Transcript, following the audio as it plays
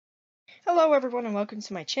Hello everyone and welcome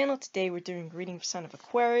to my channel. Today we're doing a reading for sign of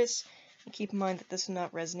Aquarius. And keep in mind that this will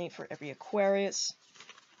not resonate for every Aquarius.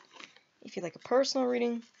 If you'd like a personal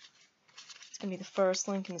reading, it's going to be the first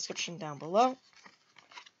link in the description down below.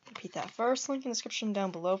 Repeat that, first link in the description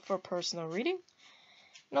down below for a personal reading.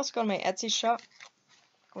 And also go to my Etsy shop.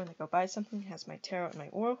 When I go buy something, it has my tarot and my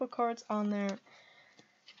oracle cards on there.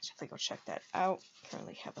 Definitely go check that out.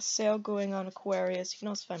 Currently have a sale going on Aquarius. You can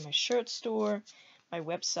also find my shirt store, my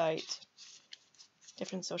website,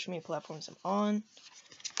 different social media platforms I'm on,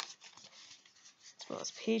 as well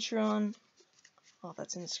as Patreon. All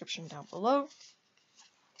that's in the description down below. And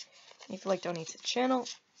if you'd like to donate to the channel,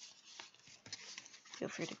 feel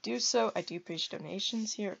free to do so. I do appreciate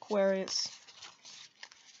donations here at Aquarius.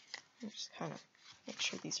 Just kind of make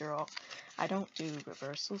sure these are all. I don't do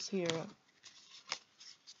reversals here.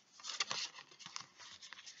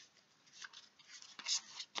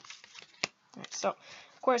 Alright, so,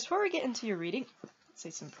 Aquarius, before we get into your reading, let's say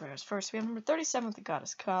some prayers. First, we have number 37 with the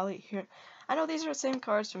goddess Kali here. I know these are the same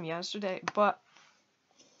cards from yesterday, but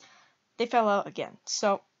they fell out again.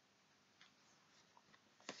 So,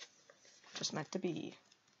 just meant to be.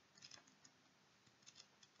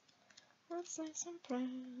 Let's say some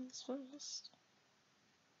prayers first.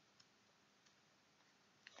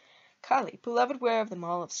 Kali, beloved wearer of the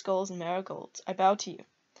mall of skulls and marigolds, I bow to you.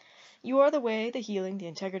 You are the way, the healing, the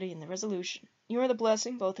integrity, and the resolution. You are the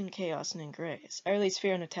blessing both in chaos and in grace. I release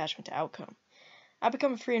fear and attachment to outcome. I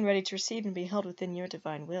become free and ready to receive and be held within your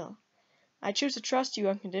divine will. I choose to trust you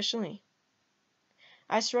unconditionally.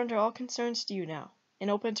 I surrender all concerns to you now, and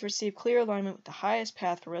open to receive clear alignment with the highest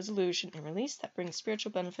path for resolution and release that brings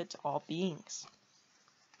spiritual benefit to all beings.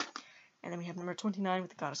 And then we have number 29 with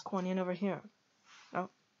the goddess Kuan Yin over here. Oh.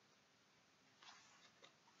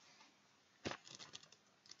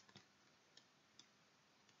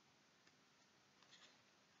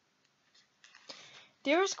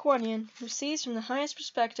 Dearest Kuan Yin, who sees from the highest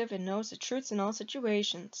perspective and knows the truths in all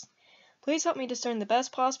situations, please help me discern the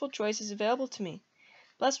best possible choices available to me.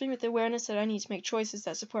 Bless me with the awareness that I need to make choices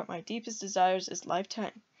that support my deepest desires this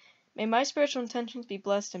lifetime. May my spiritual intentions be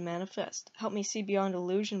blessed and manifest. Help me see beyond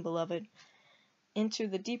illusion, beloved, into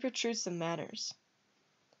the deeper truths that matters.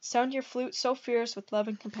 Sound your flute so fierce with love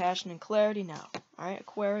and compassion and clarity now. Alright,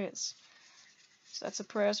 Aquarius. So that's a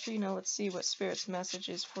prayers for you. Now let's see what Spirit's message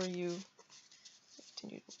is for you.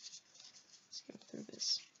 Continue. Let's go through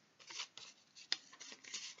this.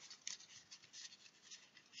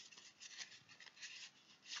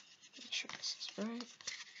 Make sure this is right.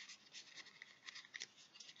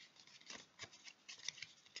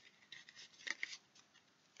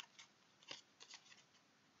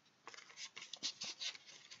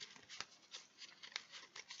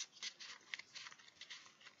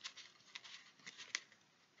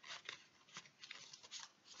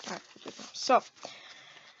 Alright, so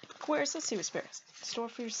Aquarius, let's see what Spirit has in store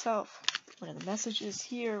for yourself. What are the messages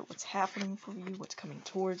here? What's happening for you? What's coming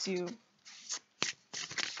towards you?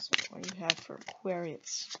 So what do you have for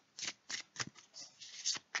Aquarius?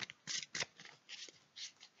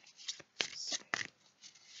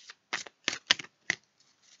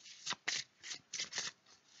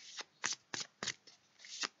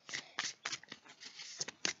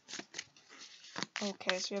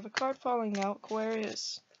 Okay, so you have a card falling out,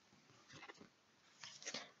 Aquarius.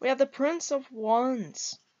 We have the Prince of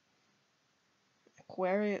Wands.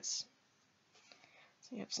 Aquarius.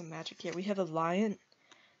 So you have some magic here. We have a lion.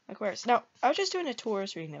 Aquarius. Now, I was just doing a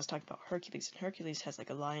Taurus reading that was talking about Hercules, and Hercules has like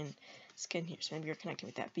a lion skin here, so maybe you're connecting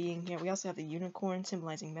with that being here. We also have the unicorn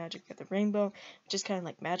symbolizing magic. We have the rainbow, which is kind of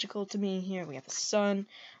like magical to me here. We have the sun.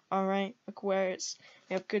 Alright, Aquarius.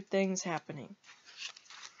 We have good things happening.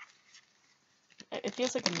 It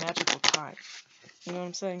feels like a magical time. You know what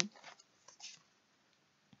I'm saying?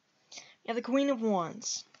 We have the Queen of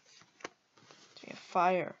Wands. So we have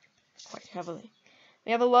fire quite heavily.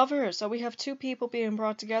 We have a lover, so we have two people being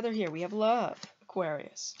brought together here. We have love,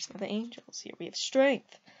 Aquarius. We have the angels here. We have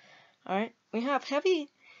strength. Alright? We have heavy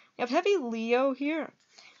Leo here.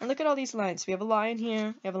 And look at all these lines. We have a lion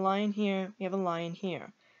here, we have a lion here, we have a lion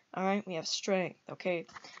here. Alright? We have strength, okay?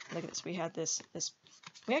 Look at this.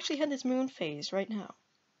 We actually had this moon phase right now.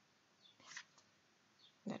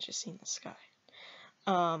 That's just seen the sky.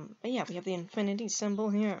 But yeah, we have the infinity symbol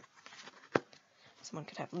here. Someone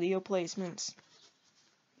could have Leo placements.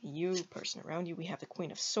 You, person around you. We have the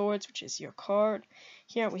Queen of Swords, which is your card.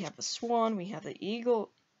 Here we have the Swan. We have the Eagle.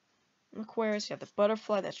 Aquarius. You have the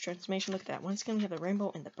Butterfly. That's transformation. Look at that. Once again, we have the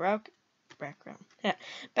rainbow in the background.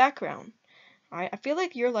 Background. Alright, I feel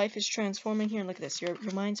like your life is transforming here. And look at this. Your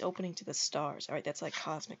mind's opening to the stars. Alright, that's like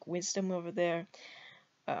cosmic wisdom over there.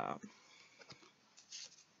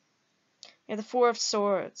 We have the Four of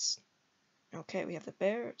Swords. Okay, we have the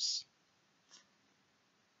Bears.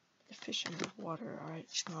 The fish in the water, alright.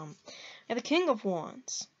 We have the King of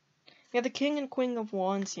Wands. We have the King and Queen of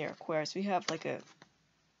Wands here, Aquarius. We have like a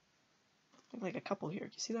couple here. Do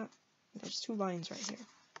you see that? There's two lines right here.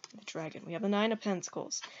 The dragon. We have the Nine of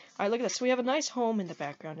Pentacles. Alright, look at this. So we have a nice home in the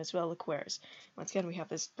background as well, Aquarius. Once again, we have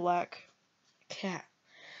this black cat.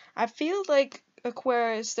 I feel like,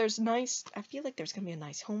 Aquarius, I feel like there's going to be a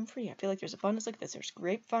nice home for you. I feel like there's abundance like this. There's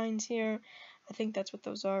grapevines here. I think that's what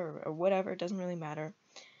those are, or whatever. It doesn't really matter.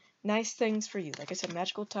 Nice things for you. Like I said,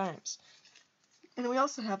 magical times. And we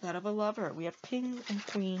also have that of a lover. We have King and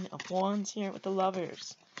Queen of Wands here with the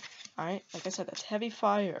lovers. Alright, like I said, that's heavy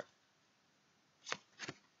fire.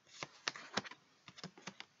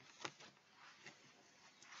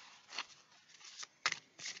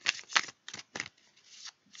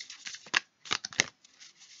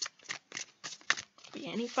 Be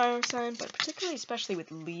any fire sign, but particularly, especially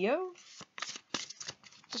with Leo.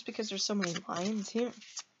 Just because there's so many lions here.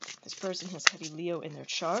 This person has heavy Leo in their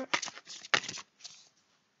chart.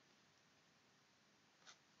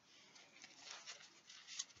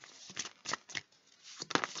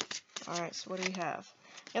 Alright, so what do we have?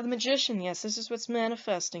 We have the Magician. Yes, this is what's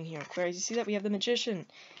manifesting here, Aquarius. You see that? We have the Magician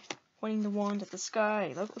pointing the wand at the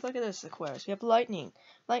sky. Look at this, Aquarius. We have lightning.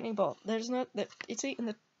 Lightning bolt. There's not... It's in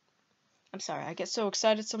the... I'm sorry, I get so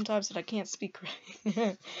excited sometimes that I can't speak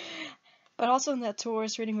right. But also in that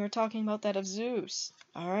Taurus reading, we were talking about that of Zeus.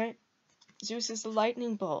 Alright? Zeus is the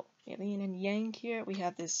lightning bolt. We have the yin and yang here. We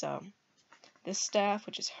have this this staff,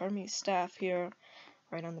 which is Hermes' staff here,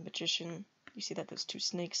 right on the Magician. You see that there's two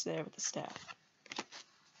snakes there with the staff.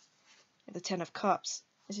 The Ten of Cups.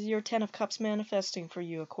 This is your Ten of Cups manifesting for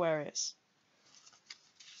you, Aquarius.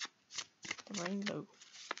 The rainbow.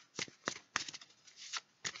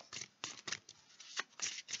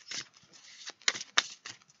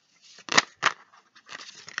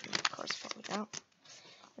 And of course, falling out.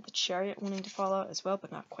 And the Chariot wanting to fall out as well,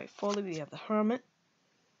 but not quite fully. We have the Hermit.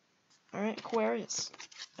 Alright, Aquarius.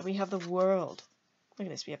 And we have the World. Look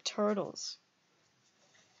at this. We have turtles.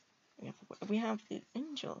 We have the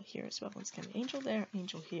angel here as well. Once again, angel there,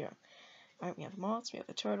 angel here. Alright, we have the moths, we have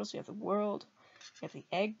the turtles, we have the world, we have the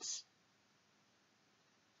eggs,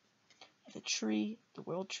 we have the tree, the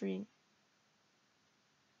world tree.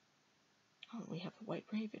 Oh, we have the white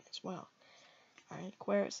raven as well. Alright,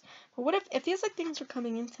 Aquarius. But what if it feels like things are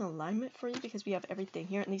coming into alignment for you because we have everything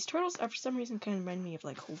here, and these turtles are for some reason kind of remind me of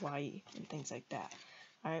like Hawaii and things like that.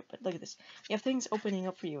 Alright, but look at this. We have things opening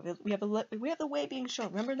up for you. We have the way being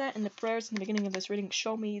shown. Remember that in the prayers in the beginning of this reading?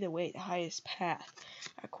 Show me the way, the highest path,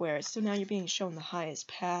 Aquarius. So now you're being shown the highest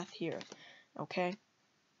path here. Okay?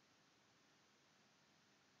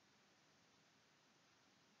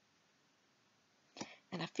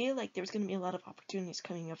 And I feel like there's going to be a lot of opportunities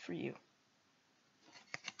coming up for you.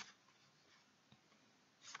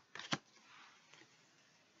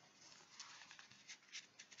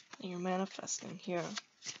 And you're manifesting here.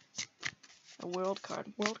 A world card.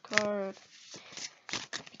 World card.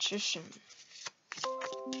 Magician.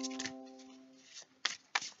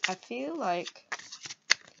 I feel like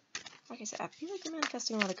I said, I feel like you're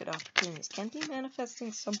manifesting a lot of good opportunities. Can be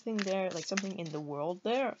manifesting something there, like something in the world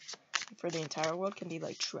there. For the entire world, can be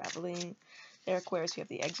like traveling. There, Aquarius, we have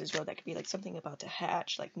the eggs as well. That could be like something about to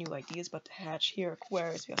hatch, like new ideas about to hatch. Here,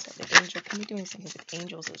 Aquarius, we also have the angel. Can be doing something with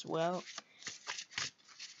angels as well.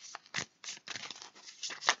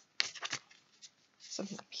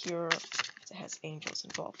 Something pure that has angels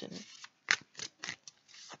involved in it.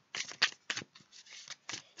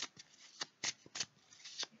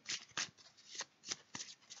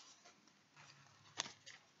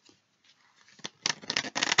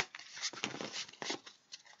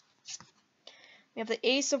 We have the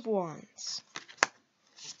Ace of Wands.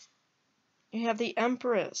 You have the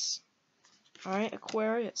Empress. Alright,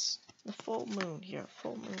 Aquarius. The full moon here.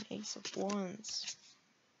 Full moon, Ace of Wands.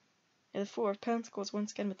 And the Four of Pentacles,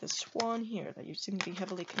 once again with the Swan here that you seem to be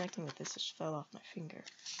heavily connecting with. This just fell off my finger.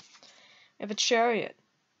 We have a Chariot.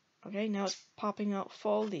 Okay, now it's popping out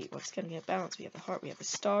fully. Once again, we have balance. We have the Heart. We have the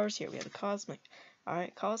Stars here. We have the Cosmic.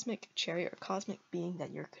 Alright, Cosmic Chariot, or Cosmic being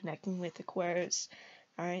that you're connecting with, Aquarius.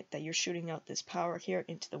 Alright, that you're shooting out this power here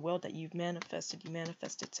into the world that you've manifested. You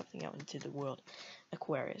manifested something out into the world,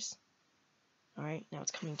 Aquarius. Alright, now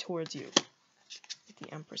it's coming towards you. With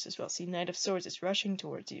the Empress as well. See, Knight of Swords is rushing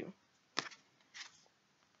towards you.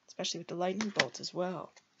 Especially with the lightning bolts as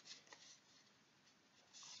well.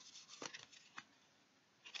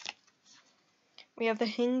 We have the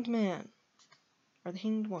Hanged Man. Or the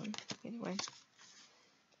Hanged One. Anyway.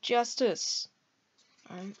 Justice.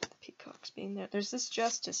 Alright. peacocks being there. There's this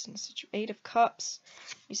justice and this 8 of cups.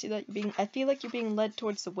 You see that I feel like you're being led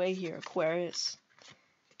towards the way here, Aquarius.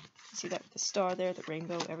 You see that with the star there, the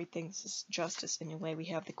rainbow, everything. This is justice in your way. We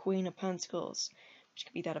have the Queen of Pentacles, which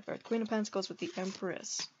could be that of Earth. Queen of Pentacles with the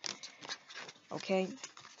Empress. Okay.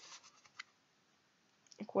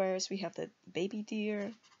 Aquarius, we have the baby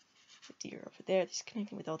deer. The deer over there. He's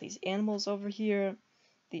connecting with all these animals over here.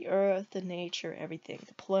 The earth, the nature, everything.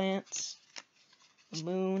 The plants, the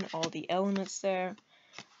moon, all the elements there.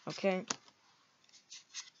 Okay.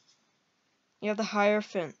 You have the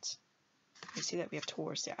Hierophant. You see that we have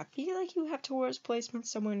Taurus there. I feel like you have Taurus placement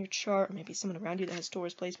somewhere in your chart, or maybe someone around you that has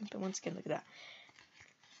Taurus placement, but once again, look at that.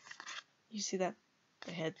 You see that?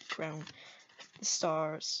 The head, the crown, the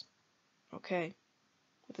stars. Okay.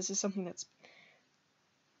 But this is something that's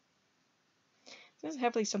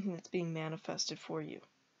heavily something that's being manifested for you.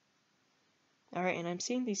 Alright, and I'm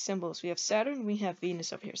seeing these symbols. We have Saturn, we have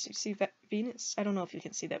Venus over here. So you see that Venus? I don't know if you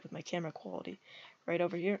can see that with my camera quality. Right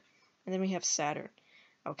over here. And then we have Saturn.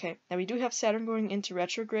 Okay, now we do have Saturn going into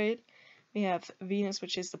retrograde. We have Venus,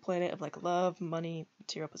 which is the planet of like love, money,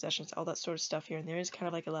 material possessions, all that sort of stuff here. And there is kind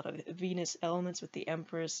of like a lot of Venus elements with the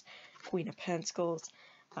Empress, Queen of Pentacles,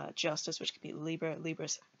 Justice, which could be Libra.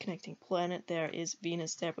 Libra's connecting planet. There is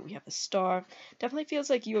Venus there, but we have the star. Definitely feels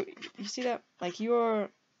like you see that? Like you're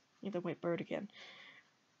the white bird again.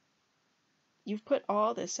 You've put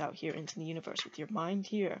all this out here into the universe with your mind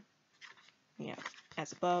here. We have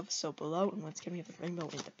as above, so below, and once again we have the rainbow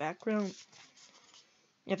in the background.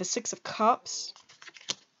 We have the 6 of Cups.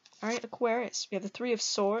 Alright, Aquarius. We have the 3 of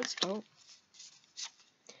Swords. Oh.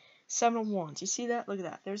 7 of Wands. You see that? Look at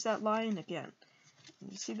that. There's that lion again.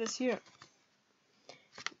 You see this here?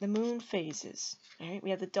 The moon phases. Alright,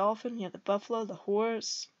 we have the dolphin, we have the buffalo, the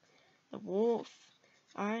horse, the wolf.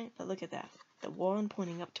 Alright, but look at that. The wand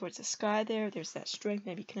pointing up towards the sky there. There's that strength,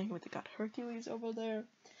 maybe connecting with the god Hercules over there.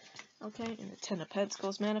 Okay, and the 10 of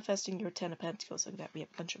Pentacles, manifesting your 10 of Pentacles. Look at that, we have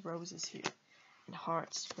a bunch of roses here. And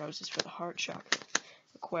hearts, roses for the heart chakra.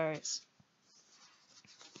 Aquarius.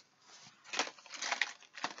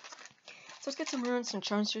 So let's get some runes and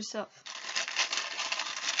charms for yourself.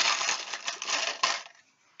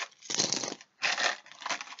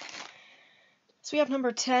 So we have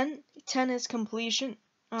number 10. 10 is completion.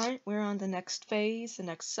 Alright, we're on the next phase, the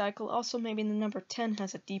next cycle. Also, maybe the number 10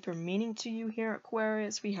 has a deeper meaning to you here,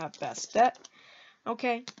 Aquarius. We have Best Bet.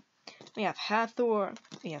 Okay. We have Hathor.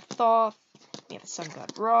 We have Thoth. We have the sun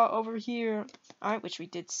god Ra over here. Alright, which we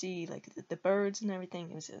did see, like, the birds and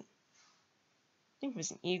everything. It was I think it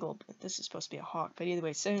was an eagle, but this is supposed to be a hawk. But either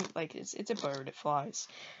way, same, like, it's a bird. It flies.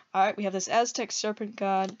 Alright, we have this Aztec serpent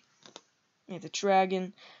god. We have the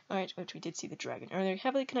dragon, alright, which we did see the dragon earlier,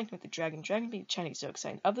 heavily connected with the dragon. Dragon being Chinese zodiac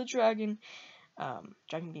sign of the dragon,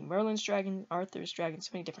 dragon being Merlin's dragon, Arthur's dragon, so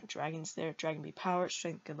many different dragons there. Dragon be power,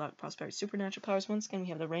 strength, good luck, prosperity, supernatural powers. Once again, we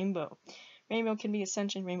have the rainbow. Rainbow can be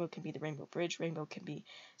ascension, rainbow can be the rainbow bridge, rainbow can be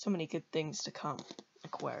so many good things to come,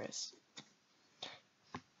 Aquarius.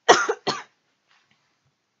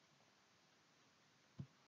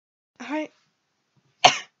 Alright.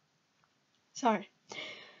 Sorry.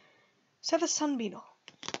 So the sun beetle,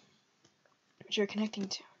 which you're connecting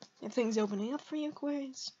to. If things opening up for you,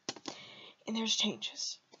 Aquarius, and there's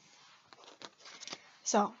changes.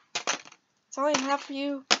 So, that's all I have for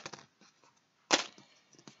you.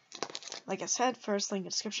 Like I said, first link in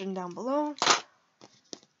the description down below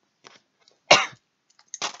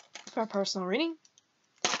for a personal reading.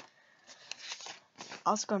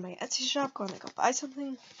 Also go to my Etsy shop, go buy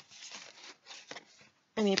something.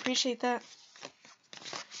 Really appreciate that.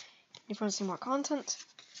 If you want to see more content,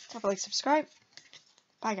 have a like, subscribe.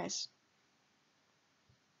 Bye, guys.